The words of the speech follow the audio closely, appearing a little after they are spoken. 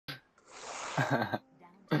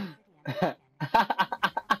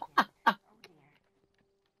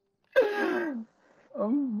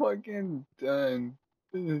I'm fucking done.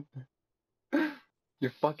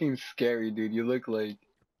 You're fucking scary, dude. You look like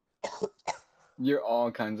you're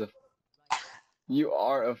all kinds of. You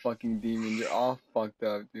are a fucking demon. You're all fucked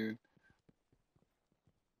up, dude.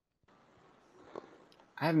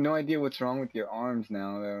 I have no idea what's wrong with your arms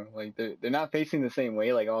now, though. Like they're not facing the same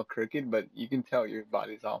way, like all crooked, but you can tell your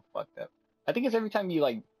body's all fucked up. I think it's every time you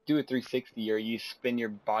like do a 360 or you spin your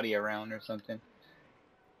body around or something.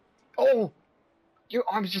 Oh, your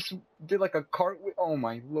arms just did like a cartwheel. Oh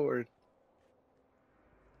my lord.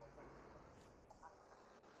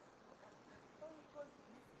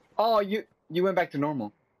 Oh, you went back to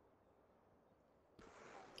normal.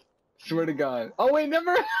 Swear to God. Oh wait,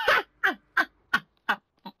 never.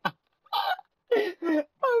 I'm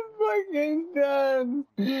fucking done.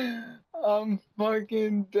 I'm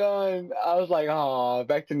fucking done. I was like, oh,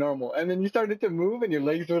 back to normal. And then you started to move and your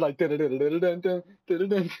legs were like, dun dun dun dun dun dun dun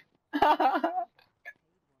dun.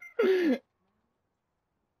 Hey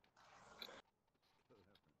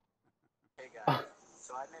guys,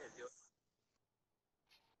 so I made a deal.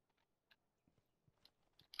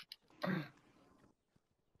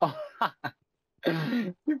 Oh,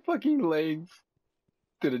 your fucking legs.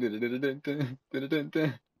 Dun dun dun dun dun dun dun dun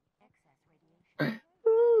dun.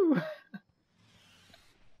 Woo.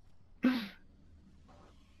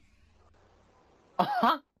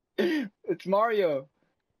 It's Mario.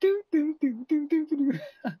 Do, do, do, do, do, do.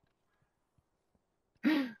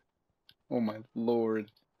 Oh my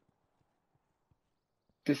lord.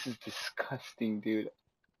 This is disgusting, dude.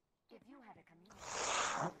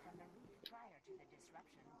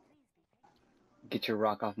 Get your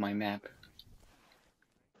rock off my map.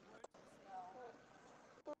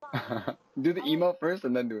 Do the emote first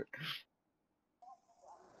and then do it.